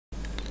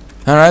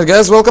Alright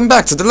guys, welcome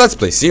back to the Let's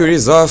Play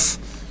series of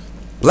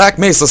Black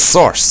Mesa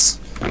Source.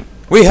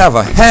 We have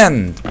a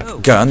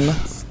handgun.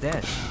 It's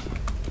dead.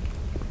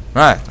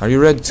 Right, are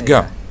you ready to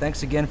go?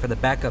 Thanks again for the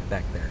backup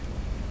back there.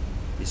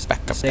 You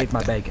saved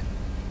my bacon.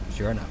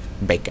 Sure enough.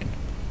 Bacon.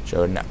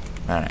 Sure enough.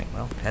 Alright.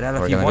 Well, head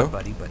out if you want,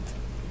 buddy, but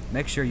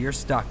make sure you're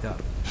stocked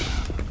up.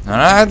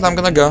 Alright, I'm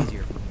gonna go.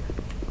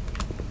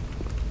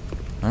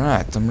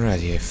 Alright, I'm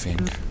ready, I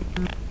think.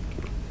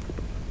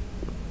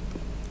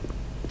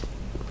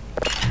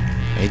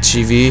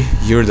 HEV,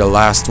 you're the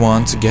last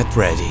one to get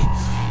ready.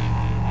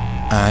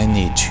 I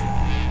need you.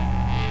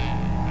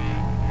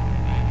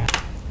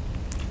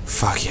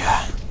 Fuck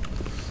yeah.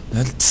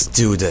 Let's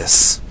do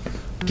this.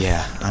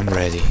 Yeah, I'm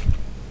ready.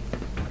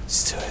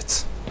 Let's do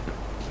it.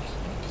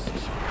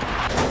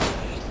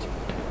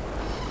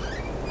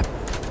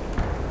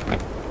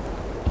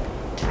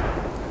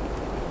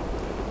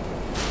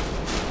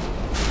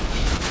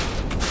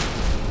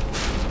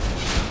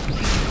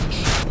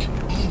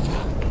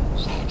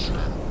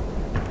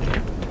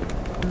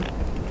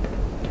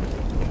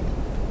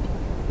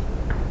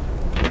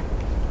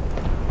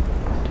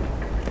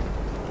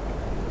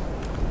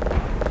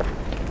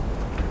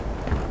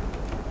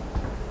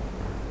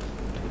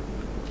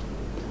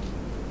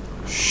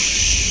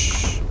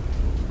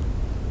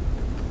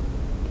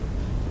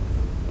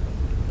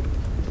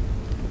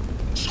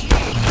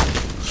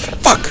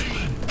 Fuck!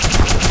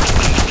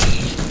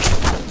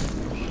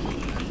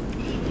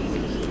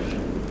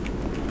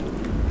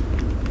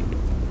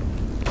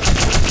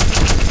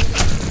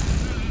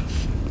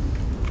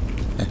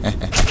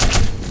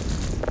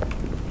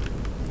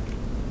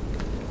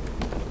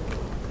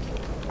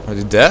 Are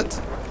they dead?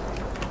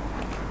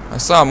 I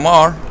saw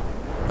more.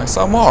 I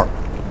saw more.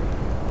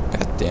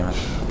 God damn it.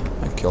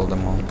 I killed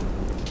them all.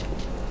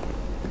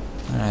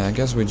 Alright, I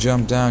guess we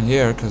jump down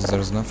here because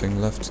there's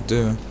nothing left to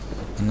do.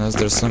 Unless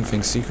there's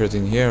something secret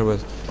in here,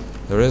 but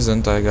there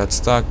isn't. I got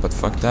stuck, but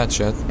fuck that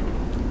shit.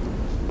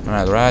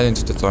 Alright, right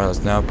into the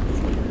toilet now.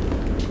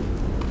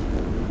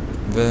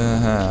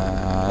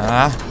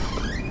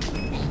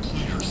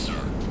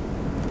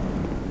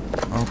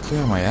 I'll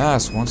clear my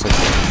ass once I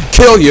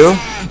kill you!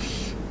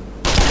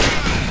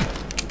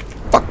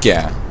 Fuck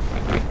yeah!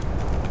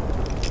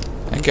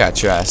 I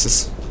got your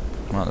asses,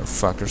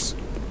 motherfuckers.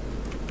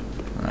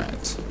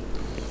 Alright.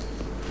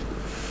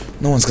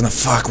 No one's gonna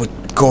fuck with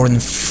Gordon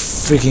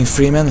freaking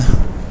Freeman.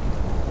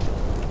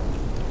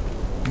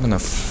 I'm gonna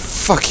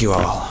fuck you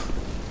all.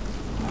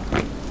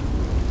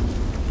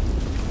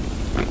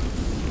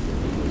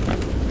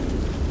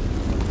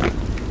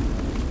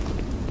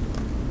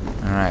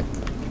 Alright.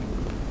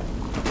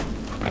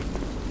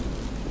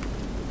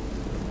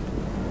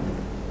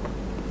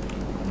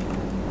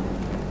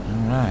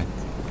 Alright.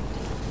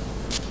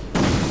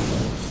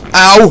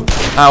 Ow!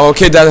 Ow,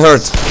 okay, that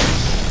hurt.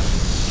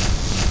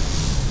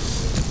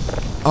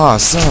 Oh,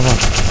 son of a...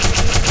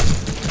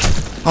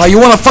 Oh, you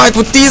wanna fight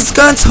with these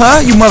guns,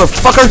 huh? You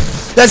motherfucker!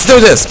 Let's do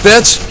this,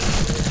 bitch!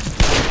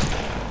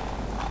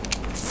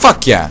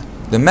 Fuck yeah!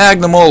 The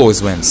Magnum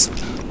always wins.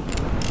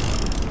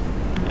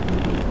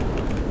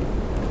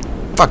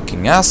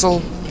 Fucking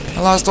asshole!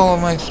 I lost all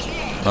of my...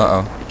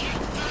 Uh-oh.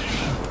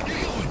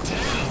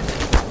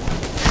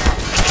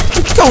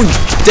 You're going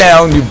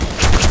down, you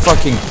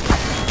fucking...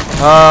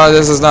 Ah,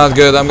 this is not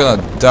good. I'm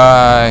gonna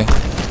die.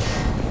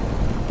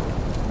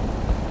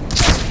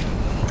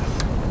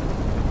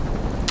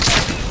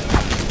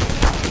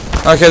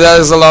 Okay, that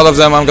is a lot of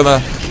them. I'm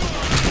gonna...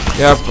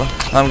 Yep.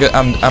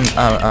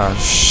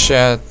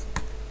 Shit.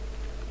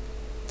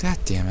 God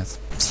damn it.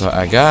 So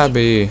I gotta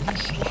be...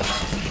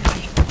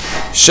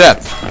 Shit.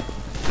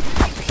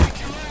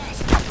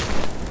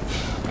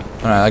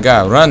 Alright, I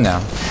gotta run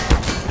now.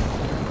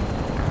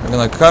 I'm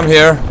gonna come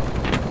here.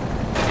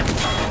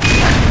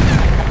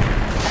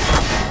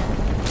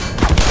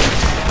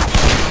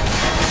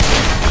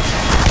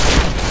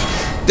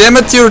 Damn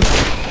it, you're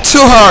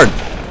too hard.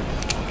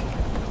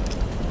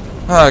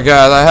 Oh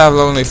god, I have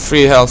only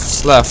 3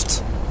 healths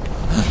left.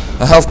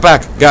 A health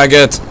pack, gotta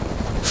get.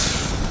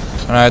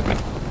 Alright.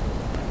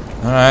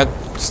 Alright,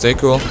 stay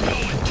cool.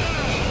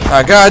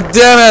 Ah, god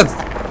damn it!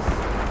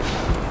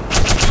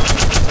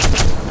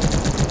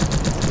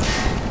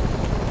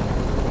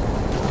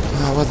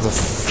 Oh, what the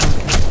fuck?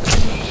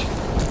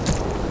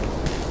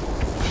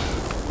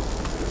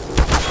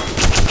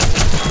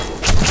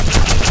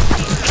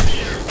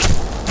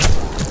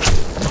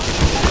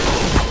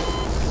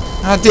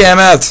 Ah, damn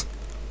it!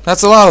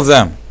 That's a lot of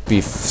them.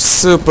 Be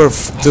super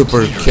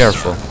duper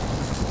careful.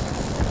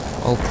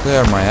 I'll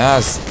clear my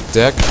ass,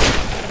 dick.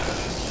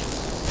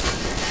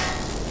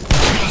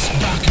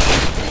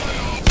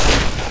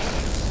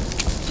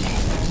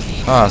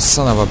 Ah,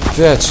 son of a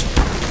bitch.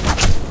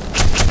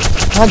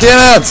 Ah,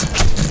 damn it!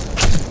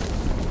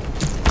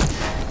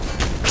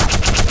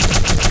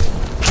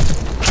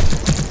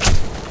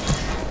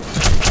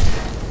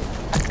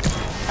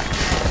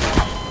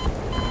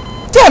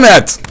 Damn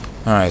it!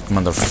 Alright,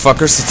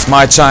 motherfuckers, it's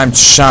my time to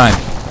shine.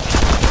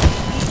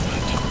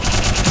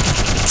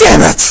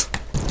 Damn it!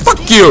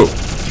 Fuck you!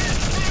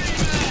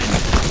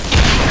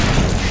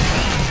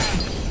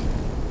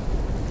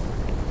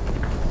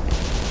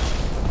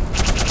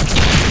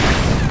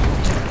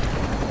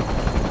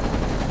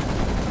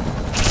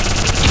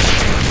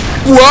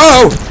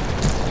 Whoa!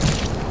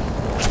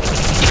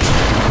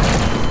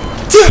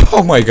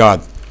 Oh my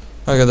god.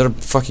 Okay, they're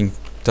fucking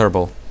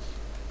terrible.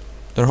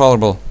 They're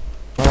horrible.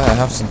 What I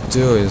have to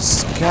do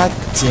is... God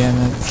damn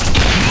it.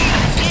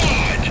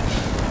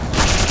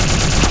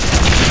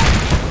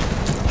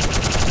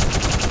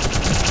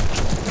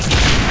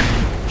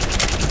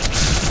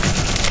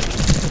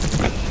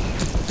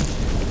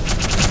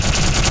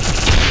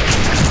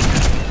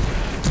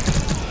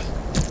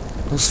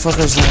 Those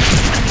fuckers are...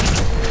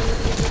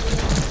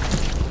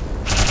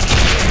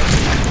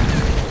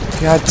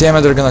 God damn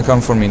it, they're gonna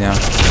come for me now.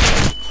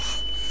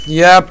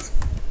 Yep.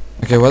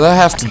 Okay, what I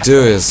have to do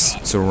is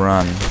to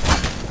run.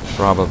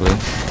 Probably.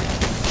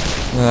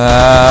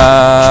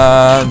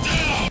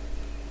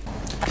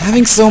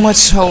 Having so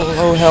much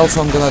low health,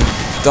 I'm gonna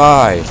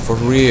die. For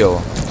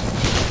real.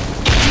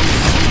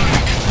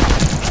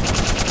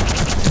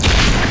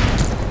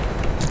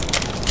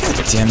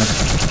 God damn it.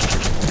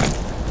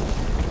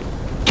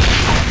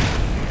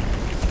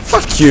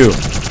 Fuck you!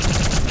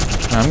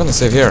 I'm gonna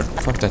save here.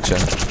 Fuck that shit.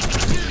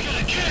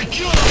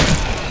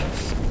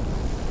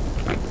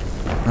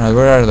 Alright,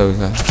 where are those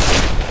guys?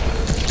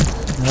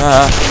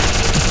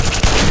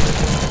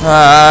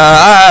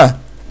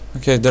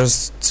 Okay,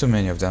 there's too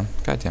many of them.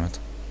 God damn it.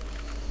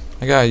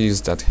 I gotta use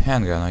that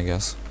handgun, I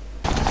guess.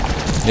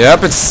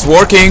 Yep, it's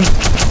working!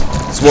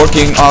 It's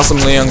working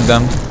awesomely on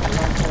them.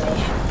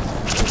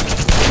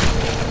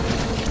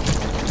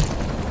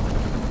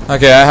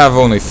 Okay, I have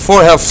only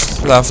 4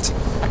 health left.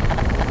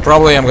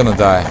 Probably I'm gonna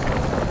die.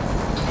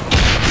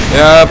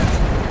 Yep.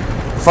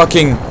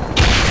 Fucking...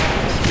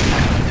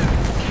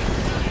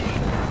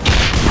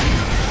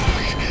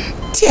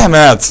 Damn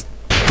it!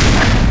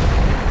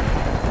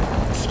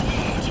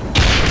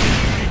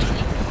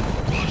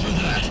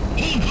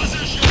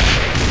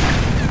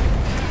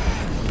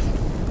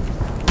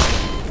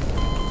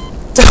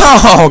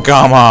 Oh,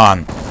 come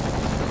on!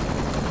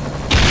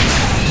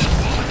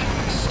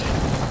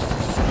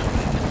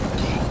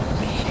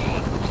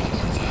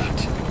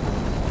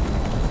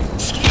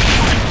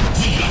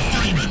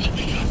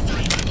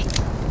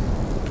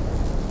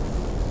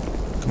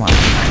 Come on.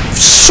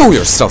 Show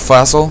yourself,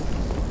 asshole!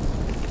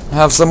 I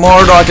have some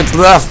more rockets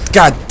left,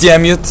 god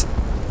damn it!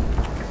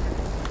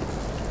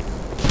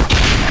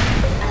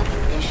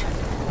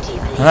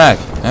 Alright,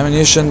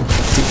 ammunition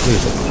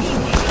depleted.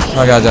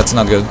 Oh god, that's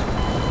not good.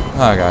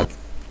 Oh god.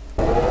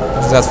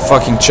 Where's that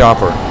fucking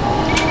chopper?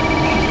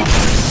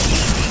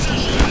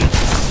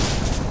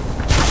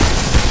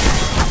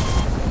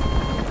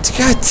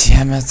 God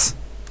damn it.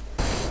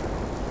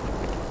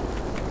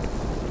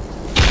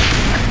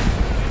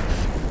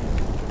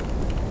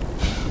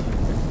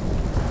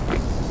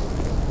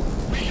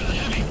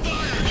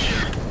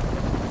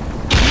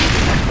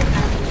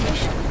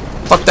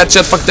 Fuck that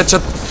shit, fuck that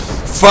shit.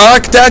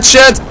 Fuck that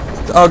shit!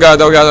 Oh god,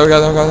 oh god, oh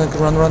god, oh god.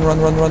 Run, run, run,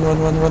 run, run, run,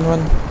 run, run,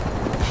 run.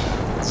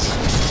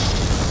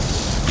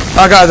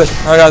 Oh god, oh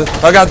god,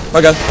 oh god,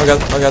 oh god, oh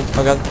god, oh god,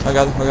 oh god, oh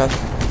god, oh god.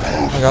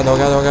 Oh god, oh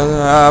god, oh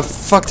god.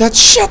 Fuck that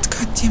shit,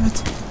 god damn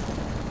it.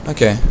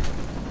 Okay.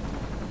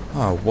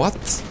 Oh,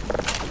 what?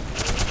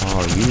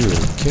 Are you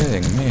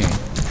kidding me?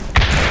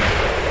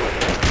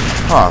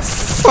 Oh,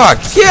 fuck,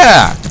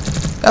 yeah!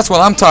 That's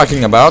what I'm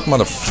talking about,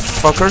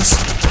 motherfuckers.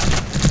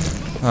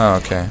 Oh,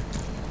 okay.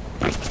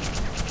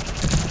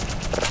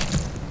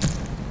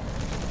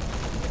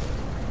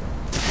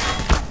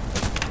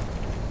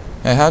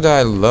 Hey, how do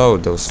I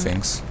load those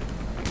things?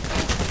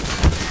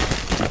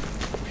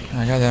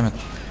 Oh, god damn it.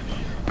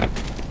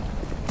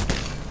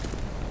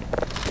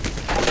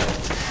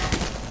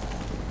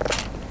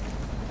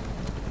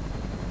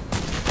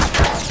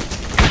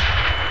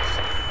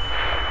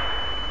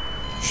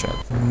 Shit.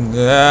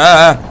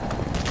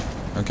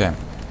 Okay.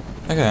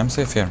 Okay, I'm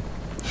safe here.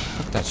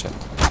 Fuck that shit.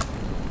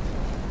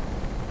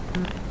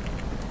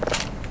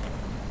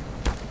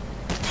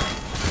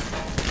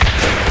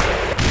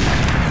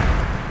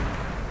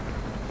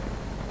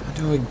 How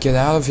do I get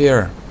out of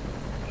here?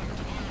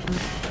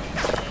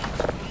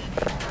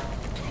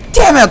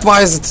 Damn it!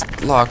 Why is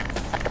it locked?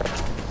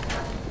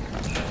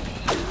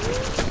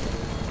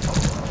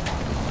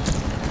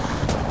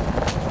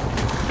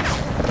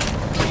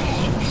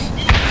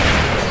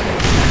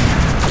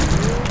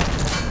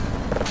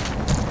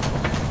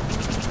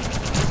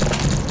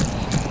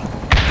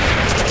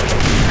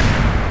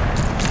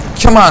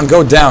 Come on,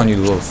 go down, you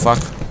little fuck.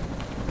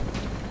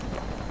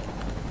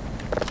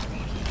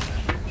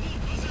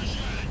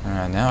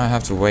 Alright, now I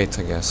have to wait,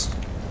 I guess.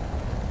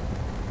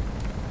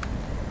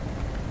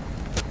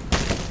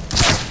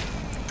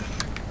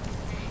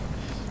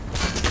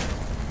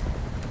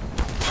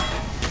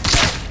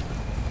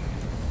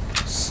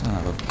 Son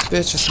of a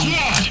bitch.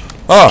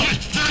 Oh!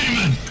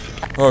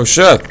 Oh,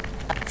 shit!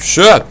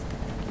 Shit!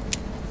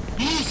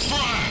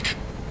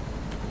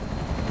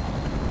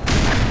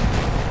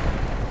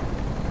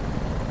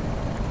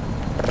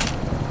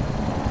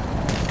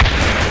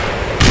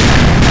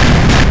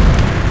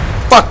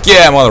 Fuck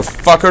yeah,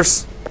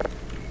 motherfuckers!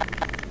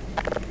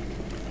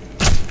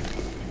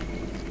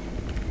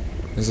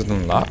 Is it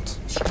unlocked?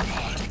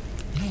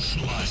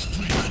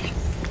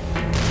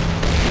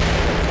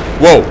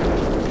 Whoa!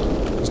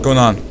 What's going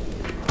on?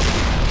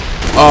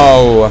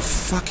 Oh, a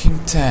fucking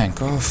tank.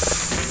 Oh,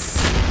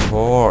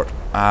 poor.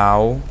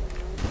 Ow.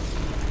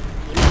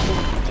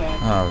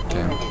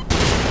 Okay.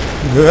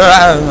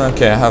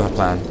 Okay, I have a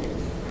plan.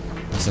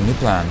 There's a new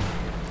plan.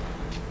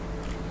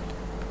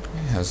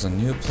 He has a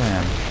new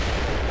plan.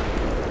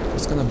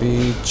 It's gonna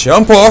be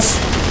jump off.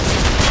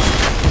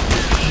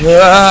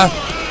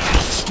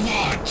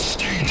 Squad,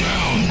 stay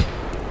down.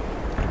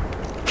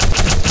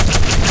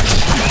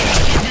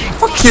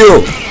 Fuck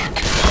you!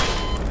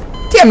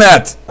 Damn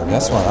it!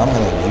 That's what I'm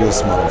gonna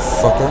use,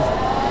 motherfucker.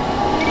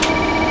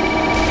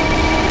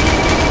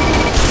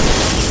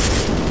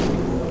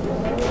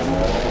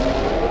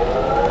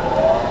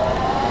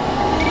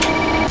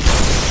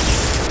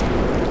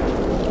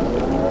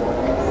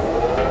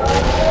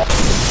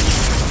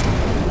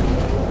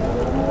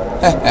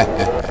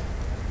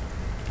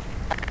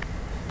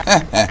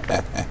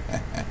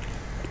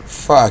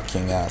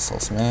 Fucking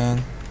assholes,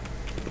 man.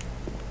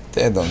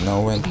 They don't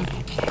know when.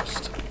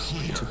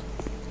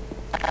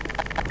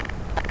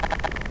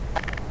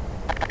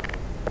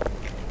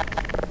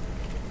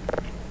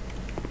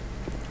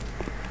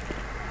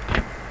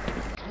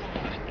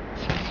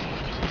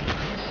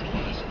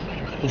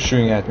 Who's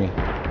shooting at me?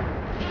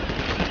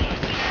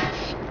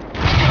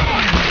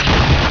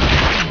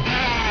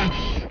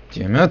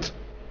 Damn it.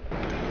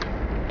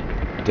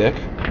 Dick.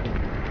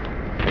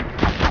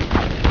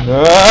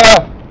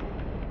 Ah!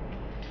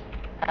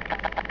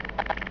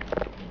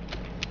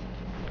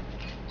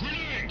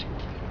 Grenade.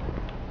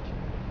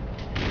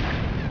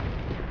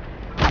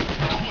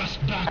 Request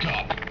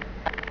backup.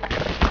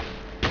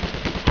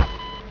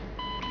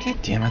 God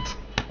damn it.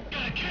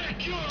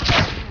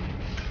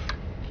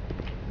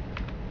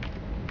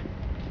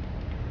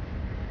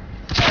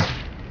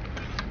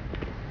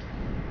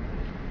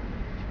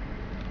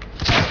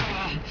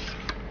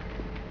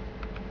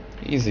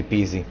 Easy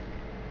peasy.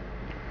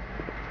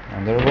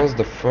 And there was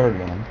the third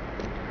one.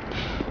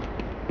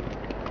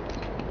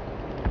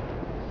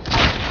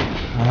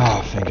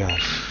 Ah, thank God.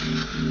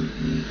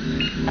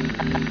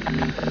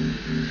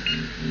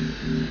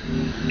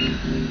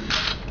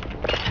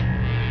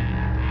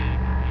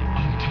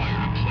 I'm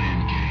tired of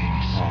playing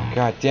games. Oh,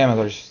 God damn it,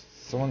 there's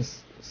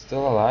someone's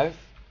still alive?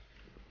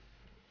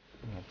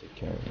 I'm gonna take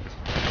care of it.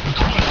 Request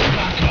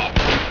backup.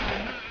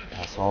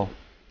 Asshole.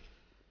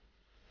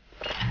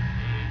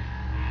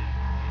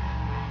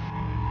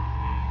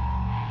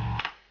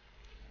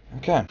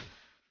 Okay.